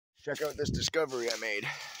Check out this discovery I made.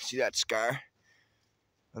 See that scar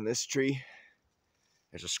on this tree?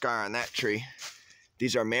 There's a scar on that tree.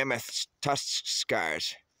 These are mammoth tusk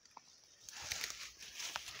scars.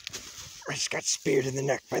 I just got speared in the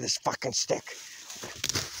neck by this fucking stick.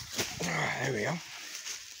 There we go.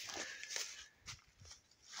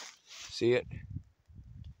 See it?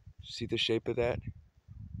 See the shape of that?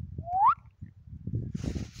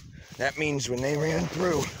 That means when they ran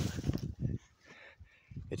through,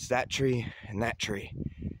 it's that tree and that tree.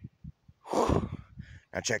 Whew.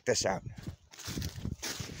 Now check this out.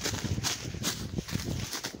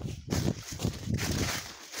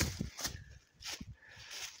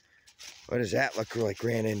 What does that look like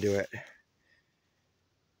ran into it?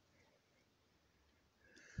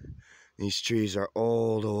 These trees are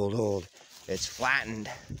old, old, old. It's flattened.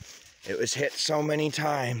 It was hit so many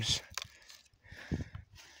times.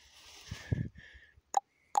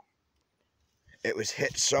 It was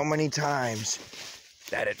hit so many times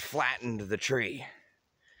that it flattened the tree.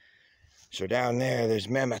 So down there, there's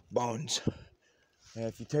mammoth bones. And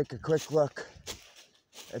if you take a quick look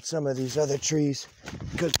at some of these other trees,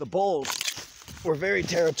 because the bulls were very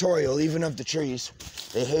territorial, even of the trees.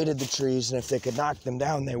 They hated the trees, and if they could knock them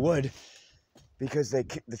down, they would, because the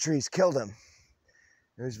trees killed them.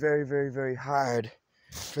 It was very, very, very hard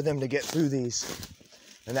for them to get through these.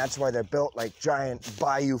 And that's why they're built like giant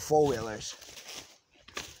bayou four-wheelers.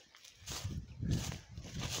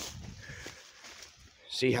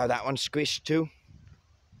 See how that one squished too?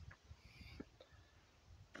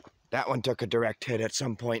 That one took a direct hit at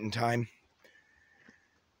some point in time.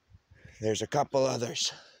 There's a couple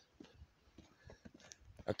others.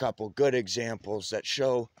 A couple good examples that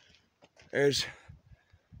show there's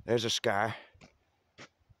a scar.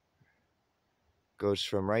 Goes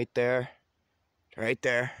from right there to right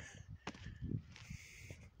there.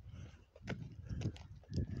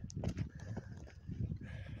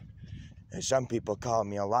 And some people call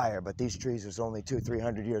me a liar, but these trees is only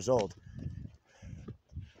 200-300 years old.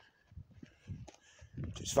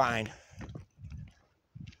 Which is fine.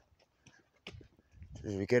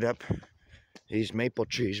 As we get up these maple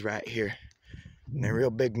trees right here, and they're real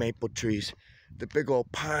big maple trees, the big old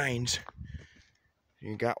pines.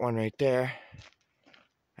 You got one right there.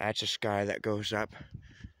 That's a scar that goes up.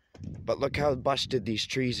 But look how busted these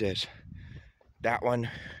trees is. That one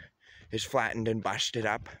is flattened and busted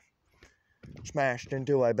up. Smashed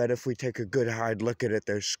into. I bet if we take a good hard look at it,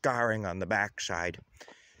 there's scarring on the backside.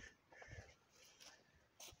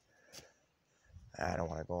 I don't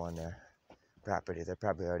want to go on their property. They're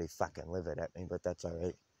probably already fucking livid at me, but that's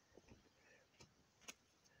alright.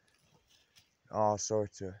 All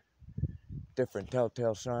sorts of different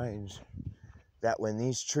telltale signs that when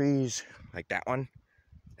these trees, like that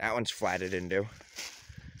one's flattened into.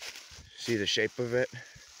 See the shape of it?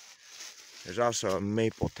 There's also a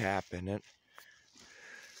maple tap in it.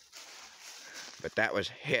 But that was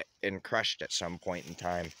hit and crushed at some point in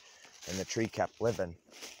time, and the tree kept living.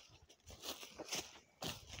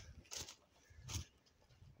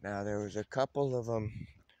 Now there was a couple of them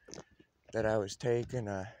that I was taking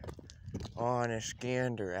a honest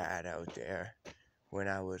gander at out there when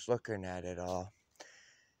I was looking at it all.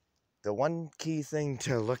 The one key thing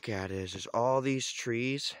to look at is all these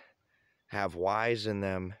trees have Y's in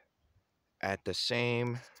them at the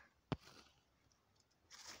same,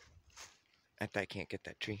 I can't get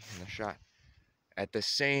that tree in the shot, at the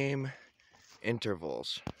same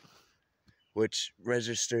intervals, which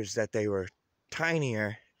registers that they were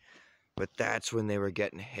tinier, but that's when they were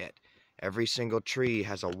getting hit. Every single tree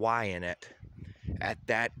has a Y in it at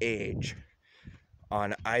that age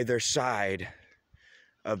on either side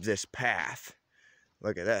of this path.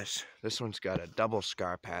 Look at this. This one's got a double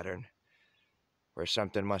scar pattern where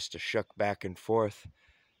something must have shook back and forth.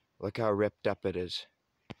 Look how ripped up it is.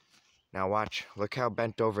 Now watch. Look how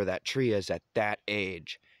bent over that tree is at that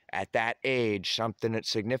age. At that age, something that's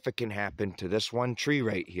significant happened to this one tree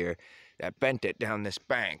right here that bent it down this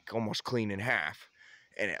bank, almost clean in half,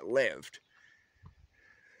 and it lived.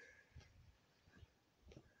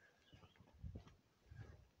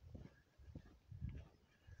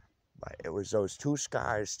 But it was those two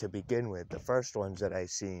scars to begin with, the first ones that I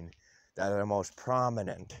seen, that are the most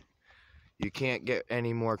prominent. You can't get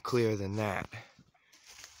any more clear than that.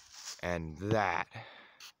 And that.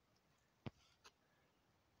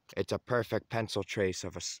 It's a perfect pencil trace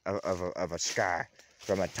of a scar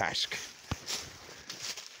from a tusk.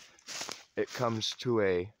 It comes to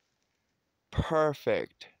a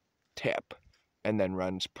perfect tip and then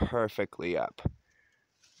runs perfectly up.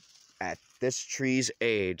 At this tree's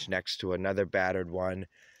age, next to another battered one,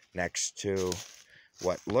 next to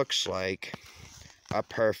what looks like a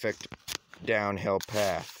perfect downhill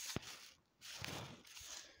path.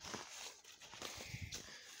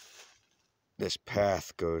 This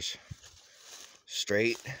path goes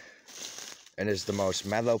straight and is the most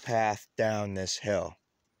mellow path down this hill.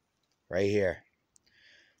 Right here.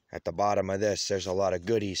 At the bottom of this, there's a lot of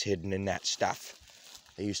goodies hidden in that stuff.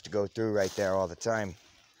 They used to go through right there all the time.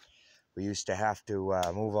 We used to have to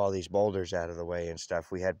move all these boulders out of the way and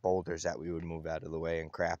stuff. We had boulders that we would move out of the way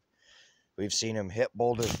and crap. We've seen him hit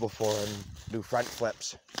boulders before and do front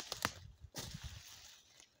flips.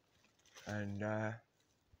 And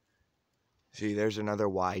see, there's another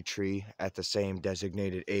Y tree at the same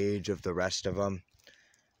designated age of the rest of them.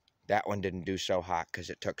 That one didn't do so hot because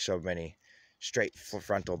it took so many straight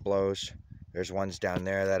frontal blows. There's ones down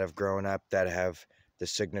there that have grown up that have the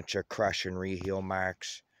signature crush and reheal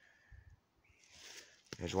marks.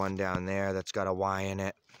 There's one down there that's got a Y in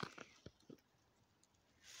it.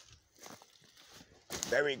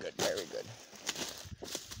 Very good, very good.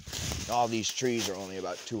 All these trees are only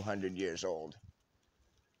about 200 years old.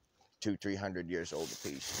 200-300 years old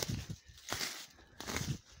apiece.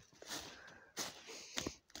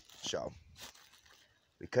 So,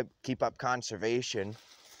 we could keep up conservation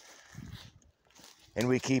and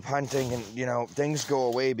we keep hunting, and you know, things go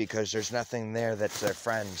away because there's nothing there that's their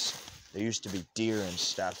friends. There used to be deer and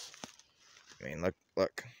stuff. I mean,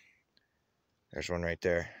 look. There's one right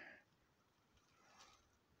there.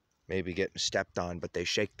 Maybe getting stepped on, but they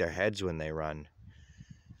shake their heads when they run.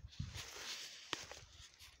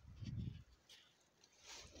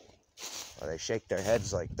 Well, they shake their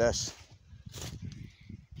heads like this.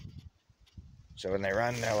 So when they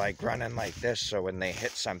run, they're like running like this. So when they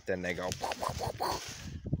hit something, they go,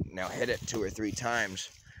 and they'll hit it 2 or 3 times.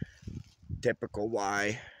 Typical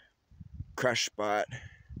Y crush spot.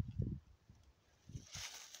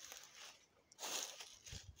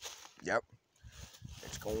 Yep,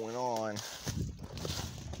 it's going on.